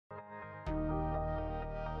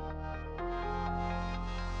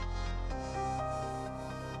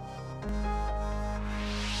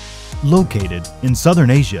Located in southern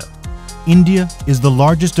Asia, India is the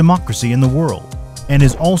largest democracy in the world and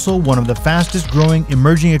is also one of the fastest growing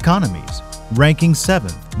emerging economies, ranking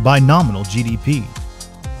 7th by nominal GDP.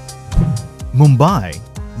 Mumbai,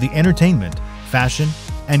 the entertainment, fashion,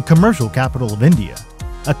 and commercial capital of India,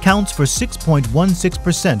 accounts for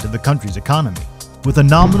 6.16% of the country's economy, with a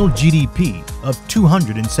nominal GDP of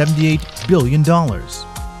 $278 billion.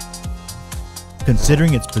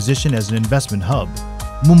 Considering its position as an investment hub,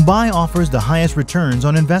 Mumbai offers the highest returns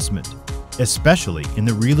on investment, especially in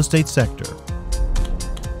the real estate sector.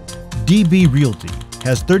 DB Realty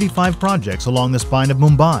has 35 projects along the spine of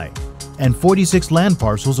Mumbai and 46 land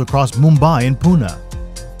parcels across Mumbai and Pune.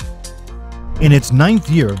 In its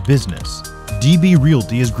 9th year of business, DB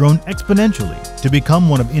Realty has grown exponentially to become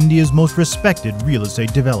one of India's most respected real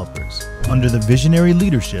estate developers under the visionary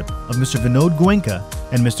leadership of Mr. Vinod Goenka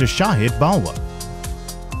and Mr. Shahid Balwa.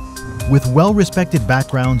 With well-respected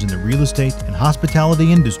backgrounds in the real estate and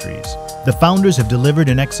hospitality industries, the founders have delivered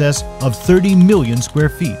in excess of 30 million square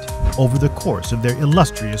feet over the course of their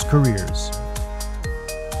illustrious careers.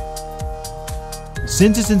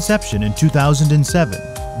 Since its inception in 2007,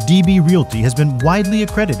 DB Realty has been widely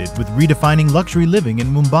accredited with redefining luxury living in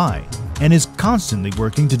Mumbai and is constantly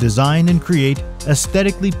working to design and create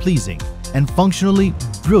aesthetically pleasing and functionally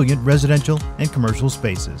brilliant residential and commercial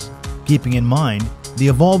spaces, keeping in mind the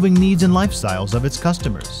evolving needs and lifestyles of its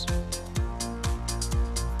customers.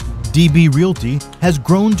 DB Realty has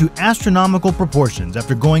grown to astronomical proportions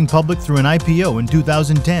after going public through an IPO in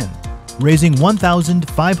 2010, raising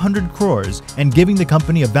 1,500 crores and giving the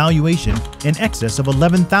company a valuation in excess of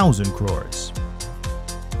 11,000 crores.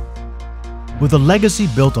 With a legacy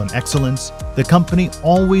built on excellence, the company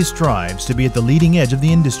always strives to be at the leading edge of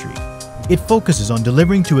the industry. It focuses on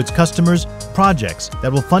delivering to its customers projects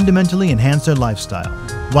that will fundamentally enhance their lifestyle,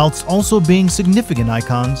 whilst also being significant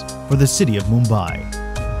icons for the city of Mumbai.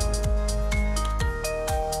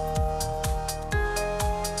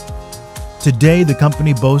 Today, the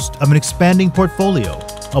company boasts of an expanding portfolio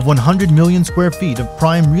of 100 million square feet of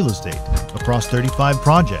prime real estate across 35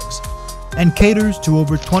 projects and caters to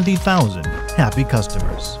over 20,000 happy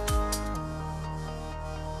customers.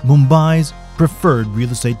 Mumbai's preferred real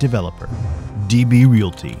estate developer, DB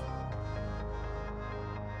Realty.